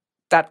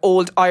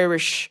old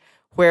Irish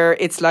where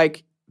it's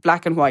like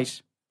black and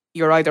white.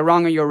 You're either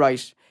wrong or you're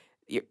right.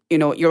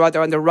 You're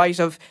either on the right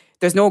of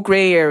there's no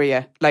grey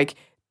area. Like,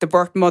 the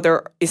birth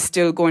mother is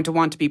still going to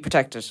want to be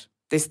protected.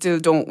 They still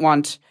don't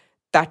want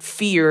that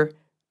fear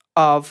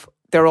of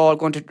they're all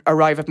going to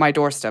arrive at my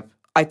doorstep.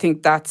 I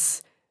think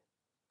that's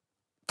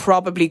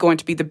probably going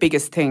to be the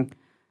biggest thing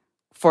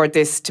for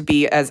this to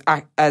be as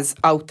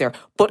out there.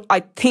 But I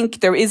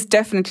think there is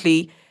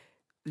definitely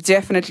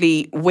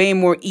way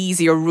more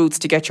easier routes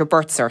to get your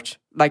birth cert,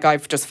 like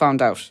I've just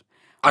found out.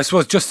 I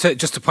suppose just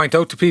to point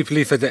out to people,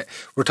 Aoife, that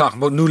we're talking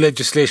about new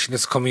legislation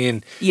that's coming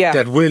in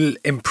that will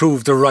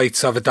improve the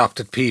rights of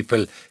adopted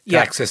people to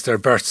access their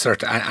birth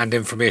cert and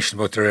information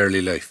about their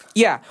early life.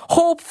 Yeah.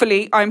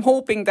 Hopefully, I'm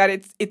hoping that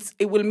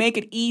it will make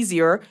it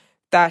easier,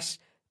 that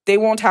they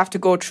won't have to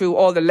go through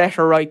all the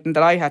letter writing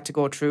that I had to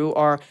go through,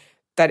 or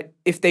that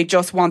if they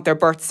just want their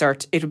birth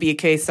cert, it'll be a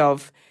case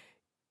of,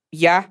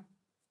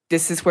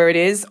 this is where it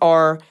is,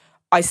 or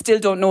I still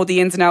don't know the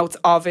ins and outs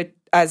of it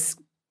as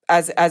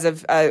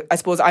of, I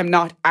suppose I'm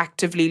not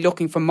actively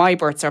looking for my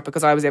birth cert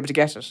because I was able to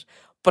get it.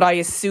 But I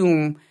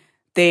assume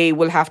they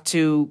will have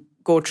to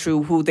go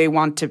through who they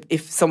want to,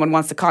 if someone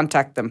wants to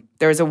contact them.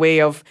 There's a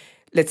way of,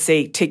 let's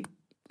say, take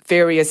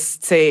various,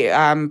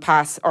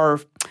 pass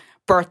or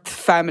birth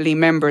family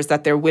members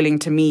that they're willing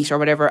to meet or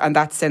whatever, and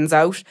that sends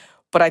out.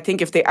 But I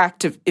think if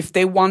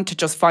they want to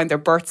just find their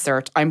birth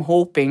cert, I'm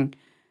hoping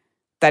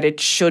that it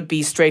should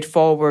be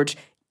straightforward.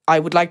 I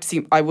would like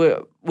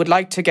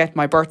to get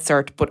my birth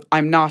cert, but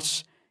I'm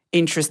not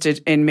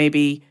interested in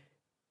maybe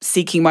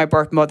seeking my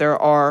birth mother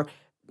or,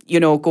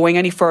 going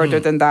any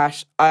further than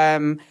that.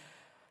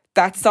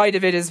 That side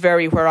of it is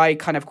very where I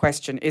kind of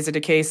question. Is it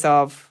a case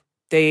of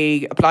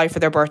they apply for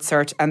their birth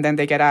cert and then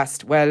they get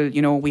asked, well,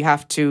 we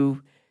have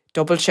to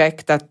double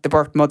check that the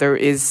birth mother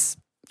is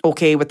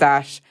okay with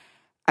that,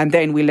 and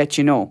then we'll let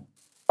you know?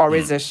 Or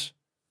is it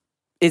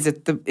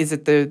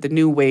the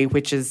new way,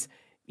 which is,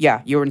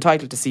 you're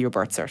entitled to see your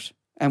birth cert,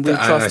 and we'll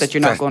trust that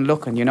you're not going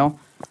looking,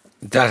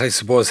 That, I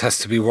suppose, has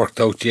to be worked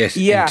out yet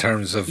in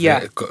terms of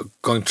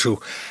going through.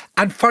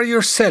 And for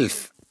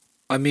yourself,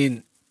 I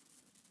mean,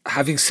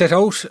 having set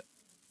out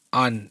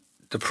on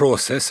the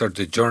process or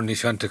the journey,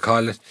 if you want to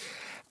call it,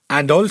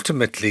 and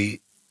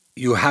ultimately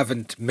you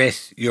haven't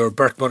met your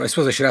birth mother. I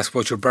suppose I should ask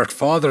about your birth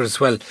father as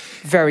well.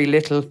 Very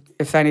little,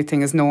 if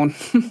anything, is known.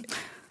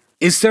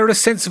 Is there a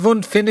sense of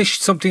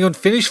something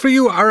unfinished for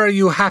you, or are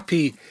you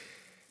happy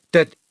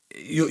that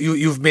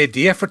you've made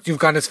the effort, you've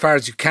gone as far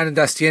as you can, and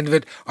that's the end of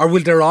it? Or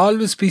will there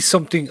always be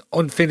something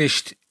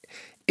unfinished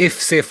if,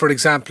 say, for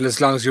example,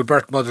 as long as your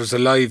birth mother's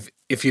alive,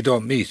 if you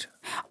don't meet?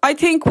 I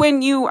think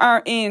when you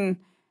are in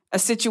a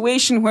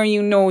situation where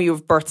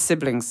you've birth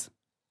siblings,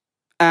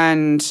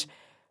 and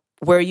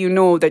where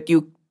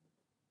that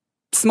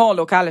small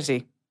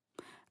locality,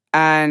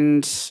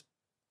 and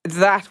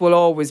that will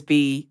always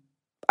be,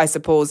 I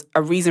suppose,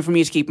 a reason for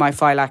me to keep my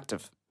file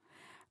active.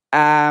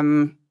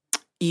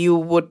 You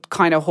would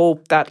kind of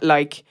hope that,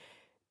 like,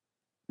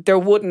 there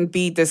wouldn't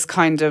be this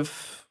kind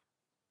of,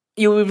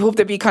 you would hope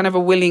there'd be kind of a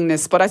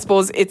willingness, but I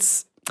suppose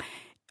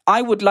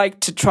I would like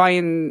to try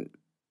and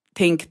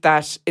think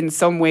that in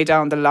some way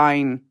down the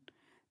line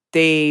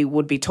they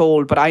would be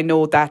told, but I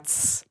know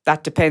that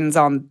depends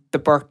on the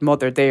birth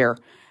mother there.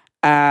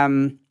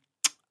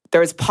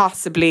 There's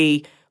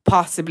possibly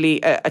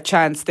a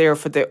chance there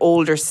for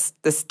the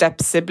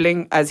step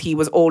sibling, as he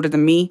was older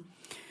than me,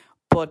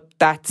 but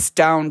that's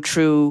down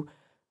through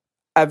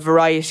a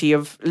variety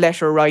of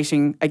letter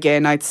writing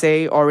again, I'd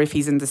say, or if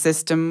he's in the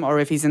system, or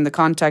if he's in the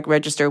contact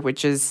register,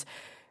 which is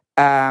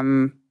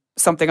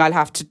something I'll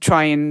have to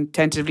try and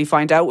tentatively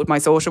find out with my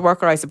social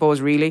worker, I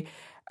suppose, really,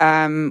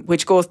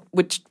 which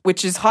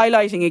is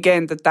highlighting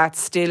again that's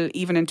still,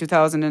 even in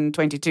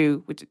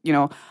 2022, which,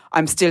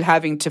 I'm still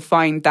having to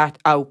find that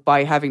out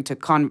by having to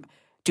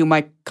do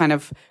my kind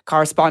of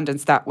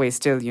correspondence that way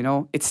still,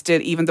 It's still,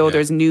 even though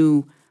there's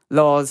new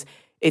laws,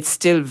 it's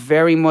still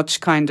very much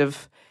kind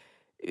of,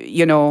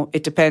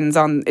 it depends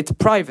on its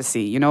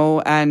privacy,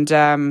 and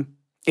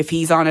if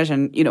he's on it,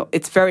 and,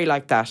 it's very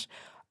like that.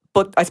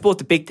 But I suppose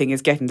the big thing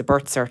is getting the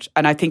birth cert,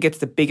 and I think it's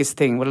the biggest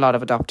thing with a lot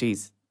of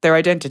adoptees. Their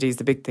identity is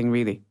the big thing,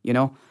 really,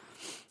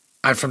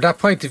 And from that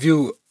point of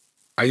view,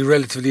 are you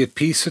relatively at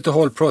peace with the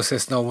whole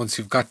process now once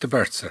you've got the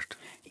birth cert?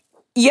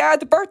 Yeah,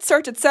 the birth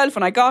cert itself,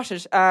 when I got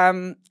it,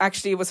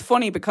 actually it was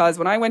funny because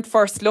when I went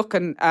first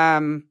looking,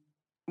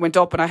 went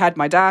up and I had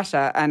my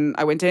data and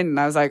I went in and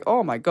I was like,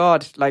 oh my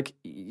God, like,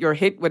 you're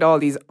hit with all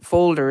these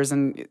folders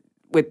and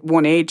with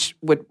one age,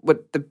 with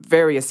the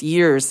various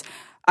years.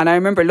 And I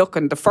remember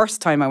looking the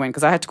first time I went,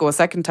 because I had to go a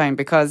second time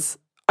because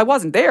I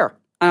wasn't there.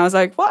 And I was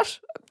like, what?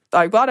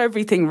 I got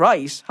everything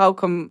right. How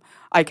come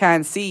I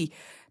can't see?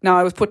 Now,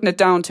 I was putting it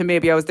down to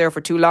maybe I was there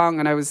for too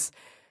long,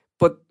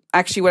 but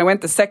actually when I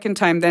went the second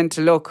time then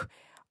to look,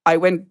 I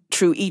went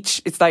through each,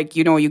 it's like,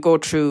 they go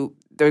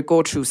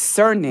through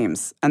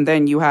surnames, and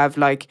then you have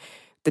like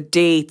the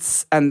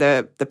dates and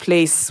the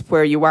place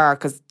where you are,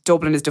 because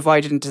Dublin is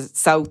divided into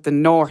south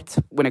and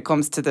north when it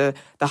comes to the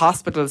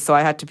hospitals, so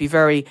I had to be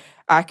very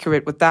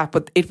accurate with that.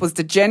 But it was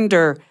the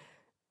gender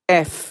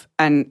F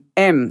and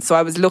M, so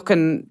I was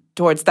looking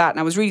towards that. And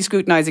I was really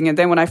scrutinising. And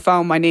then when I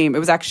found my name, it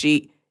was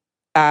actually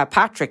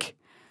Patrick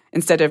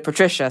instead of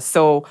Patricia.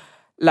 So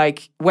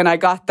like when I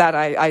got that,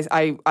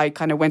 I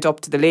kind of went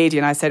up to the lady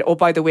and I said, oh,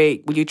 by the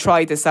way, will you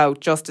try this out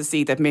just to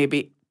see that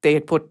maybe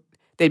they'd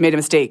made a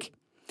mistake?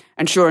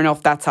 And sure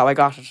enough, that's how I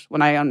got it.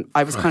 When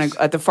I was kind of,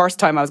 at the first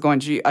time I was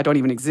going, gee, I don't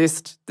even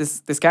exist.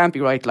 This can't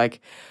be right.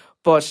 Like,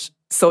 but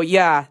so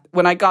yeah,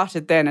 when I got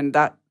it then, and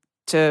that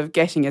to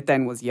getting it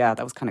then was, yeah,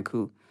 that was kind of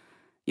cool.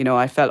 You know,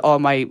 I felt all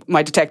my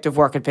detective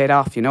work had paid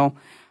off, you know.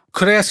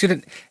 Could I ask you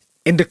then,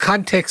 in the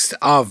context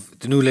of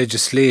the new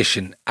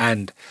legislation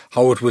and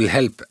how it will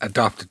help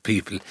adopted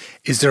people,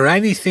 is there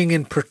anything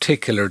in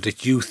particular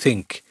that you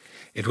think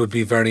it would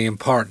be very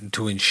important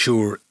to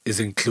ensure is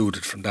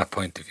included from that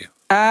point of view?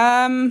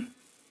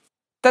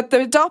 That the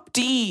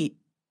adoptee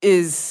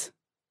is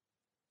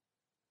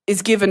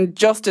given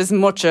just as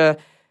much is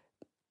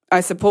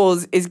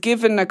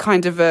given a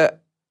kind of a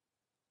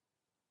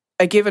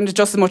given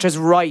just as much as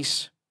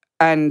right,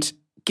 and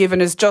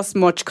given as just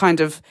much kind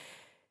of,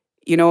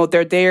 you know,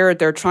 they're there,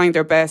 they're trying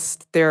their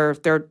best, they're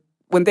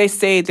when they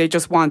say they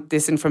just want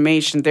this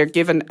information, they're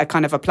given a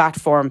kind of a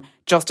platform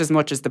just as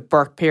much as the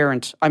birth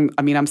parent.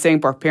 I'm saying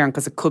birth parent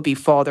because it could be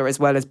father as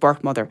well as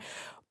birth mother.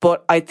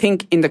 But I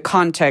think in the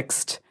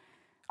context,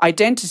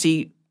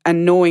 identity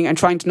and knowing and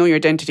trying to know your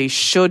identity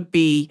should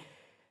be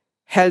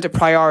held a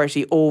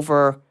priority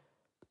over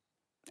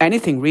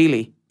anything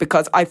really,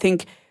 because I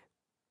think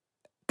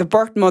the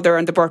birth mother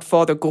and the birth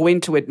father go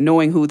into it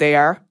knowing who they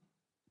are,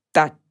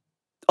 that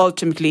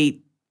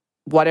ultimately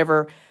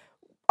whatever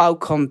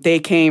outcome they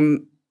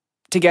came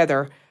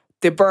together,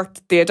 the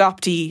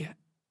adoptee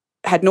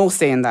had no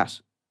say in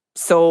that.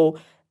 So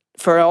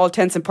for all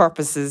intents and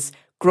purposes,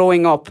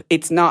 growing up,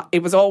 it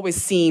was always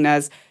seen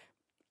as,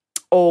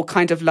 oh,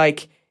 kind of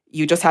like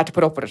you just had to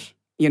put up with it,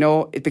 you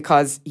know,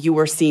 because you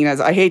were seen as,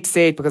 I hate to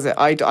say it because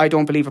I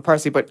don't believe it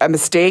personally, but a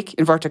mistake,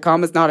 inverted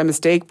commas, not a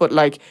mistake, but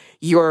like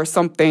you're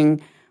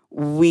something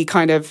we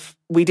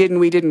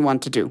didn't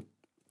want to do.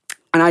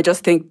 And I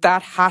just think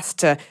that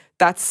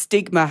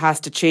stigma has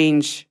to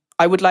change.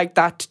 I would like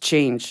that to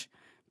change.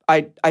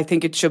 I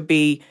think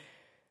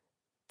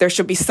there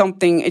should be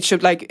something, it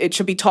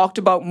should be talked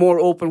about more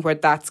open where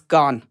that's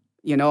gone,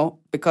 you know,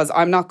 because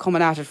I'm not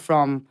coming at it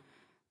from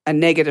a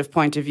negative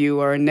point of view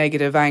or a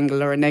negative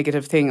angle or a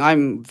negative thing.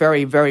 I'm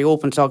very, very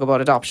open to talk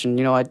about adoption.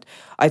 You know,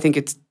 I think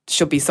it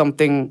should be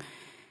something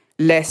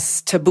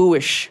less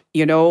tabooish,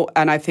 you know,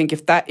 and I think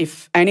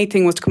if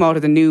anything was to come out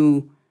of the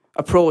new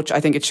approach,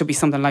 I think it should be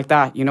something like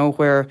that, you know,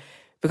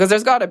 because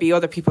there's got to be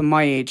other people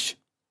my age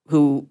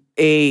who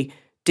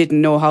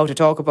didn't know how to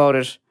talk about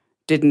it,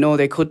 didn't know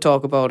they could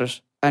talk about it,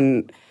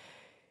 and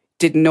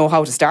didn't know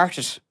how to start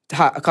it,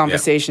 a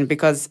conversation. Yeah.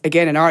 Because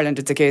again, in Ireland,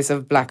 it's a case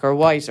of black or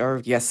white,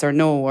 or yes or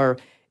no, or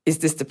is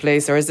this the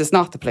place or is this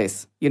not the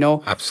place, you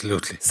know?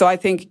 Absolutely. So I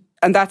think,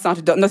 and that's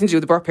nothing to do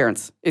with the birth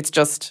parents. It's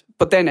just,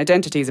 but then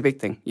identity is a big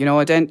thing, you know.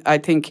 I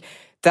think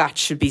that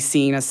should be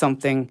seen as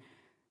something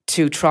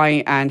to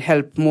try and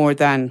help more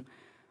than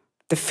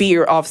the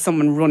fear of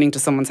someone running to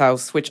someone's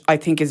house, which I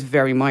think is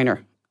very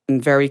minor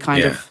and very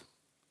kind of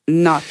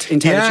not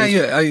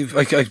intelligent.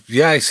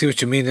 I see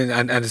what you mean,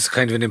 and it's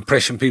kind of an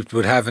impression people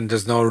would have, and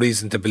there's no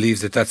reason to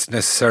believe that that's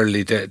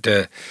necessarily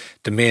the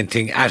main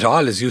thing at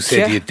all, as you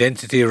say, the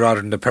identity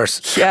rather than the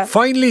person. Yeah.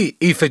 Finally,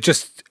 Aoife,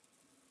 just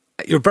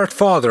your birth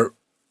father,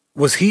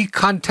 was he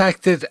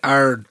contacted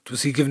or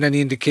was he given any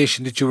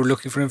indication that you were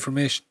looking for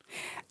information?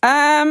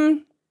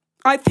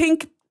 I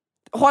think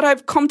what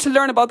I've come to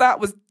learn about that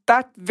was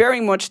that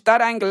very much,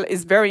 that angle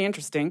is very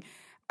interesting,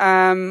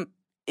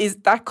 is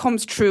that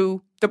comes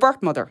through the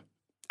birth mother.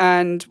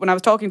 And when I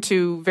was talking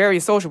to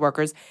various social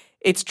workers,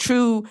 it's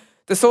true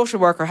the social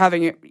worker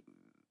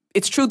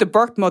it's true the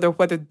birth mother,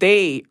 whether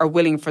they are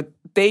willing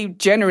they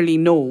generally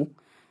know,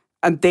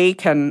 and they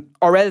can,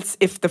 or else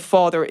if the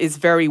father is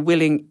very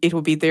willing, it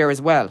will be there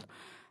as well.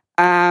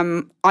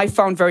 I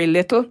found very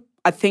little.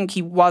 I think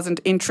he wasn't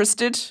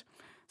interested.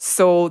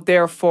 So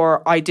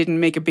therefore, I didn't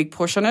make a big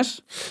push on it.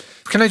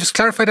 Can I just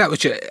clarify that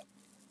with you?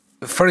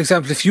 For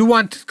example, if you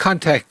want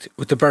contact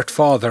with the birth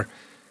father,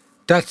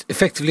 that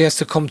effectively has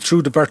to come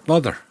through the birth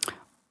mother.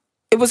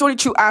 It was only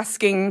through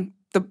asking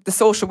the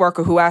social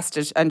worker who asked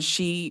it, and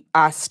she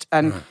asked,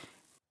 and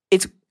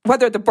it's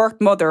whether the birth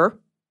mother,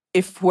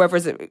 if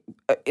whoever's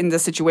in the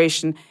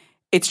situation,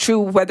 it's true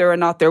whether or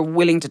not they're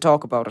willing to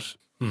talk about it.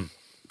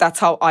 That's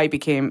how I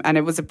became, and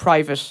it was a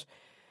private,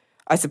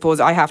 I suppose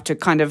I have to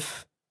kind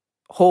of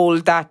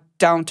hold that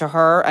down to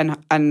her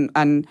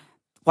and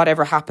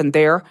whatever happened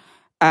there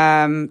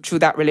through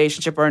that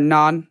relationship or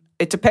non.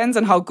 It depends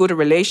on how good a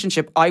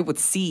relationship I would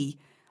see,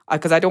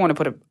 because I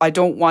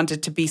don't want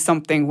it to be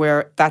something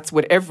where that's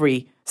with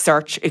every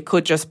search. It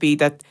could just be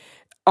that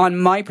on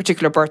my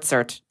particular birth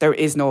cert, there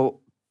is no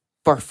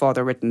birth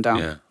father written down.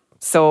 Yeah.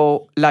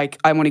 So, like,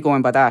 I'm only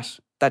going by that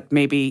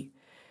maybe,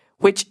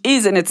 which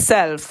is in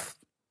itself,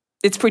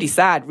 it's pretty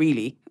sad,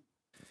 really.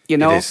 You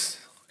know?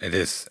 It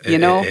is. You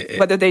know,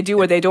 whether they do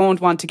or they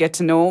don't want to get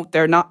to know,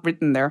 they're not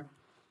written there.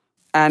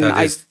 And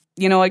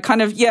You know,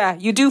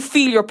 you do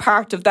feel you're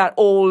part of that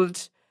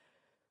old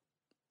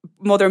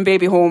mother and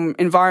baby home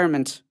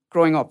environment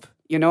growing up,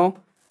 you know?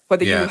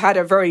 Whether you had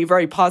a very,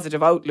 very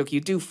positive outlook, you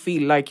do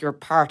feel like you're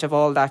part of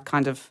all that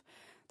kind of,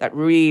 that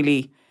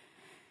really,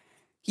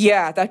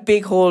 that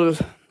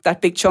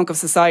big chunk of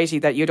society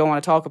that you don't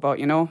want to talk about,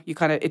 you know?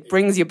 It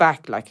brings you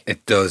back, like.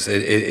 It does.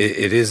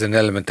 It is an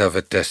element of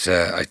it that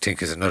I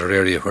think is another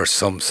area where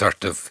some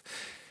sort of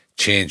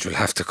change will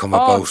have to come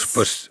about.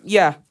 But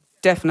yeah,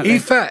 definitely.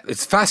 Aoife,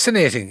 it's a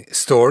fascinating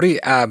story.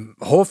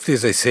 Hopefully,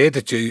 as I say,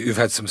 that you've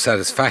had some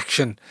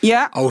satisfaction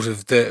out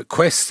of the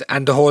quest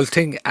and the whole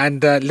thing.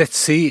 And let's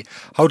see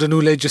how the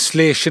new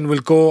legislation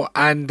will go.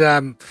 And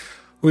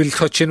we'll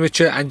touch in with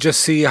you and just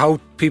see how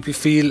people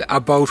feel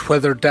about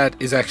whether that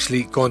is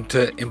actually going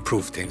to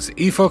improve things.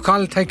 Aoife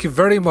O'Connell, thank you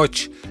very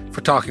much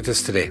for talking to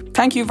us today.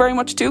 Thank you very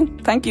much too.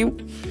 Thank you.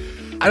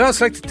 I'd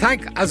also like to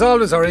thank, as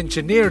always, our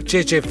engineer,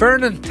 JJ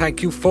Vernon.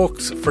 Thank you,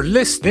 folks, for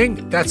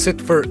listening. That's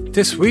it for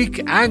this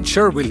week. And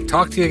sure, we'll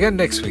talk to you again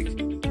next week.